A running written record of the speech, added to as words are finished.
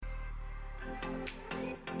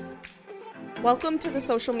Welcome to the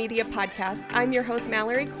Social Media Podcast. I'm your host,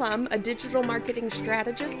 Mallory Klum, a digital marketing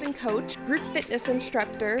strategist and coach, group fitness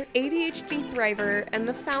instructor, ADHD thriver, and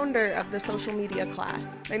the founder of the Social Media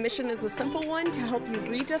Class. My mission is a simple one: to help you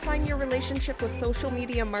redefine your relationship with social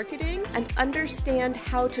media marketing and understand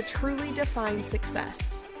how to truly define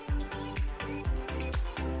success.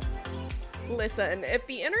 Listen, if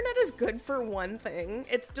the internet is good for one thing,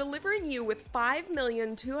 it's delivering you with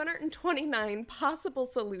 5,229 possible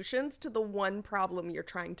solutions to the one problem you're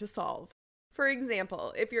trying to solve. For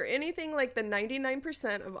example, if you're anything like the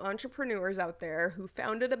 99% of entrepreneurs out there who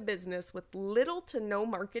founded a business with little to no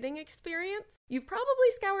marketing experience, you've probably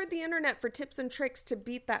scoured the internet for tips and tricks to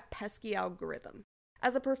beat that pesky algorithm.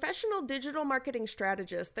 As a professional digital marketing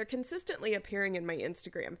strategist, they're consistently appearing in my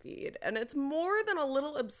Instagram feed, and it's more than a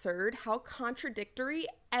little absurd how contradictory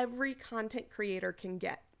every content creator can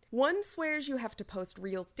get. One swears you have to post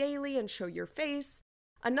reels daily and show your face.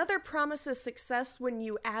 Another promises success when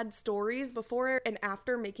you add stories before and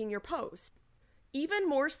after making your post. Even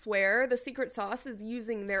more swear the secret sauce is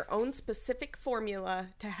using their own specific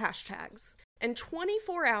formula to hashtags. In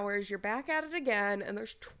 24 hours, you're back at it again, and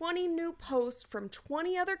there's 20 new posts from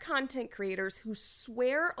 20 other content creators who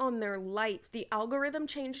swear on their life the algorithm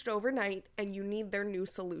changed overnight and you need their new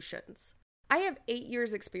solutions. I have 8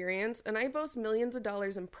 years experience, and I boast millions of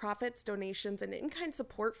dollars in profits, donations, and in-kind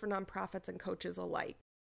support for nonprofits and coaches alike.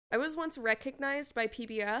 I was once recognized by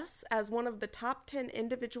PBS as one of the top 10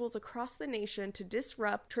 individuals across the nation to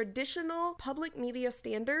disrupt traditional public media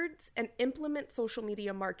standards and implement social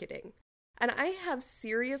media marketing. And I have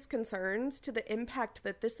serious concerns to the impact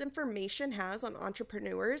that this information has on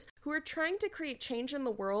entrepreneurs who are trying to create change in the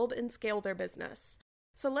world and scale their business.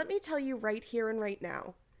 So let me tell you right here and right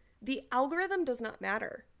now, the algorithm does not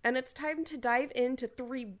matter, and it's time to dive into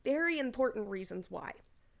 3 very important reasons why.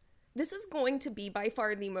 This is going to be by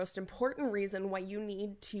far the most important reason why you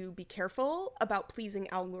need to be careful about pleasing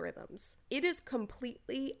algorithms. It is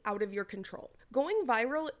completely out of your control. Going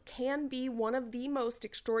viral can be one of the most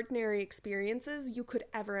extraordinary experiences you could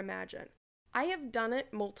ever imagine. I have done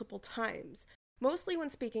it multiple times, mostly when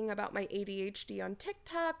speaking about my ADHD on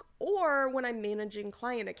TikTok or when I'm managing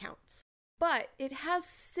client accounts. But it has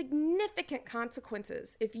significant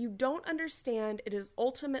consequences if you don't understand it is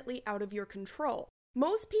ultimately out of your control.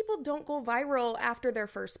 Most people don't go viral after their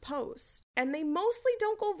first post, and they mostly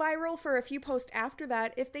don't go viral for a few posts after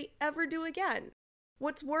that if they ever do again.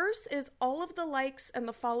 What's worse is all of the likes and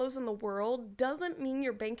the follows in the world doesn't mean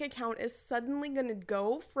your bank account is suddenly going to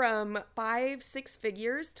go from 5-6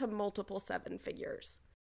 figures to multiple 7 figures.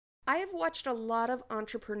 I have watched a lot of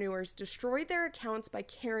entrepreneurs destroy their accounts by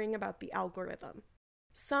caring about the algorithm.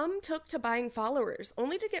 Some took to buying followers,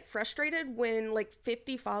 only to get frustrated when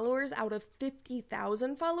 50 followers out of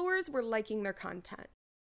 50,000 followers were liking their content.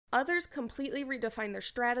 Others completely redefined their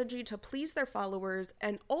strategy to please their followers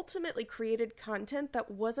and ultimately created content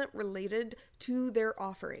that wasn't related to their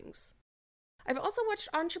offerings. I've also watched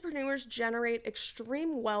entrepreneurs generate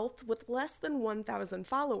extreme wealth with less than 1,000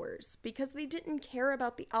 followers because they didn't care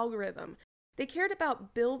about the algorithm. They cared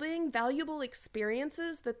about building valuable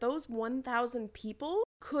experiences that those 1,000 people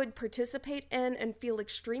could participate in and feel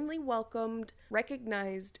extremely welcomed,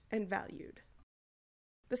 recognized, and valued.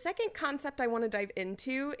 The second concept I want to dive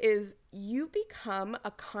into is you become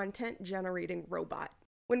a content generating robot.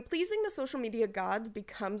 When pleasing the social media gods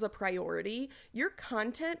becomes a priority, your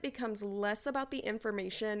content becomes less about the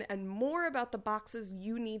information and more about the boxes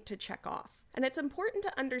you need to check off. And it's important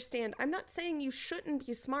to understand, I'm not saying you shouldn't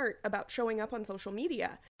be smart about showing up on social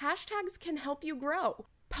media. Hashtags can help you grow.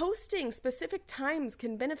 Posting specific times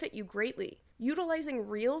can benefit you greatly. Utilizing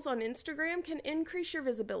Reels on Instagram can increase your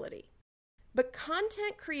visibility. But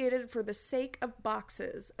content created for the sake of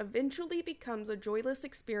boxes eventually becomes a joyless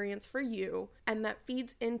experience for you, and that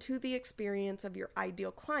feeds into the experience of your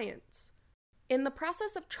ideal clients. In the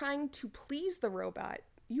process of trying to please the robot,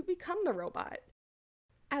 you become the robot.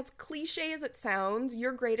 As cliche as it sounds,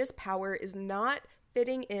 your greatest power is not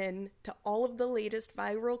fitting in to all of the latest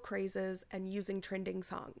viral crazes and using trending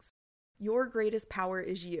songs. Your greatest power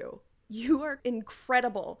is you. You are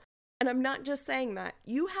incredible. And I'm not just saying that.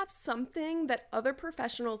 You have something that other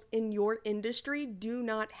professionals in your industry do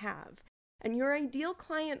not have. And your ideal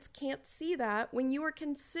clients can't see that when you are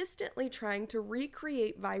consistently trying to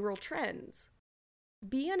recreate viral trends.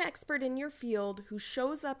 Be an expert in your field who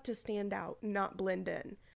shows up to stand out, not blend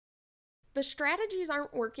in. The strategies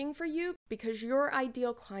aren't working for you because your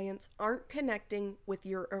ideal clients aren't connecting with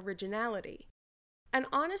your originality. And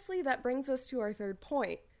honestly, that brings us to our third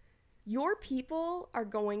point. Your people are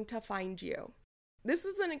going to find you. This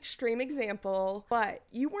is an extreme example, but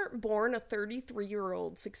you weren't born a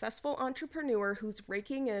 33-year-old successful entrepreneur who's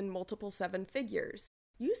raking in multiple seven figures.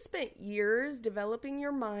 You spent years developing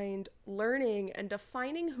your mind, learning, and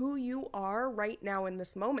defining who you are right now in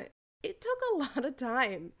this moment. It took a lot of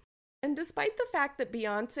time. And despite the fact that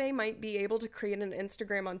Beyonce might be able to create an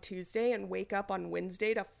Instagram on Tuesday and wake up on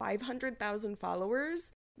Wednesday to 500,000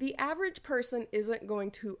 followers, the average person isn't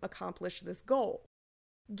going to accomplish this goal.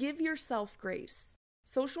 Give yourself grace.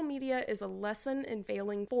 Social media is a lesson in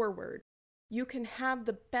failing forward. You can have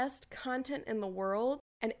the best content in the world,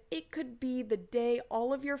 and it could be the day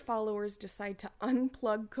all of your followers decide to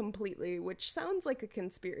unplug completely, which sounds like a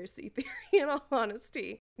conspiracy theory in all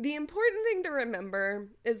honesty. The important thing to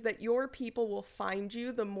remember is that your people will find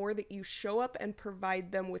you the more that you show up and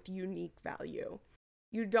provide them with unique value.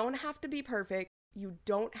 You don't have to be perfect. You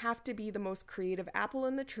don't have to be the most creative apple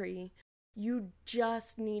in the tree. You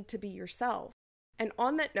just need to be yourself. And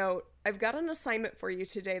on that note, I've got an assignment for you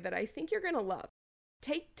today that I think you're going to love.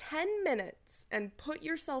 Take 10 minutes and put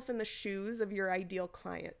yourself in the shoes of your ideal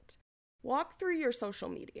client. Walk through your social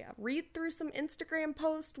media, read through some Instagram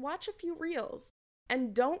posts, watch a few reels,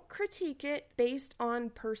 and don't critique it based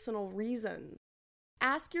on personal reasons.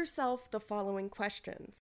 Ask yourself the following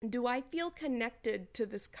questions. Do I feel connected to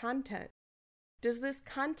this content? Does this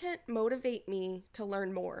content motivate me to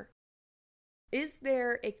learn more? Is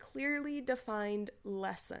there a clearly defined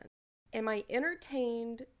lesson? Am I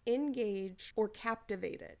entertained, engaged, or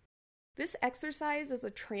captivated? This exercise is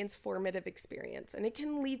a transformative experience, and it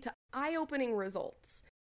can lead to eye-opening results.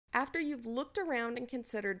 After you've looked around and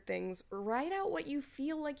considered things, write out what you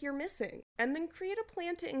feel like you're missing, and then create a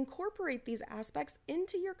plan to incorporate these aspects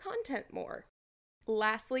into your content more.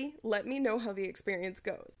 Lastly, let me know how the experience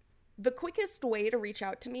goes. The quickest way to reach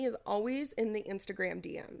out to me is always in the Instagram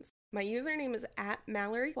DMs. My username is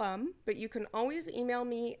 @MalloryPlum, but you can always email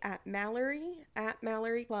me at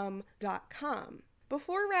mallory@malloryplum.com.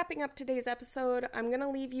 Before wrapping up today's episode, I'm going to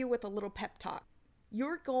leave you with a little pep talk.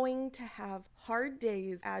 You're going to have hard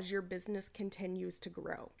days as your business continues to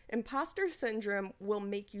grow. Imposter syndrome will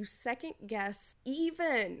make you second guess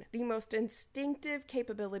even the most instinctive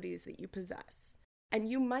capabilities that you possess, and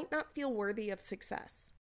you might not feel worthy of success.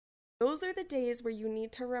 Those are the days where you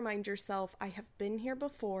need to remind yourself, I have been here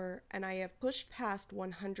before and I have pushed past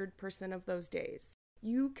 100% of those days.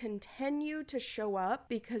 You continue to show up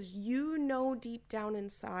because you know deep down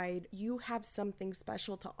inside you have something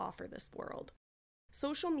special to offer this world.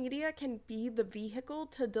 Social media can be the vehicle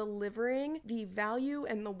to delivering the value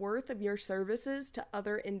and the worth of your services to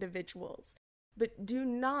other individuals. But do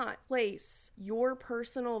not place your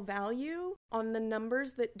personal value on the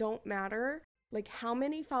numbers that don't matter, like how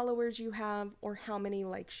many followers you have or how many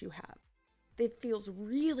likes you have. It feels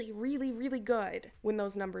really, really, really good when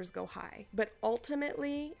those numbers go high. But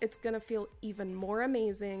ultimately, it's going to feel even more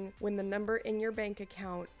amazing when the number in your bank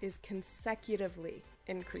account is consecutively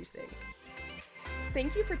increasing.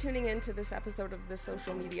 Thank you for tuning in to this episode of the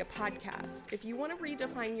Social Media Podcast. If you want to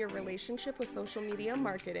redefine your relationship with social media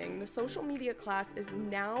marketing, the social media class is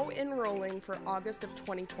now enrolling for August of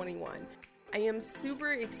 2021. I am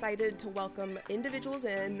super excited to welcome individuals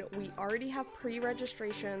in. We already have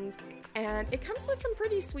pre-registrations, and it comes with some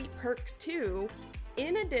pretty sweet perks too.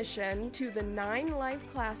 In addition to the 9 live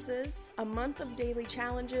classes, a month of daily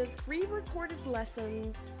challenges, pre-recorded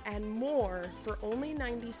lessons, and more for only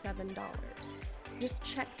 $97. Just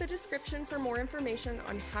check the description for more information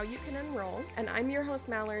on how you can enroll, and I'm your host,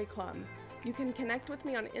 Mallory Plum. You can connect with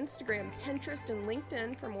me on Instagram, Pinterest, and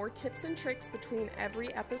LinkedIn for more tips and tricks between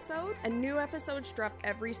every episode, and new episodes drop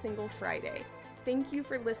every single Friday. Thank you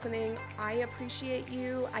for listening. I appreciate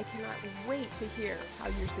you. I cannot wait to hear how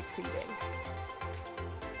you're succeeding.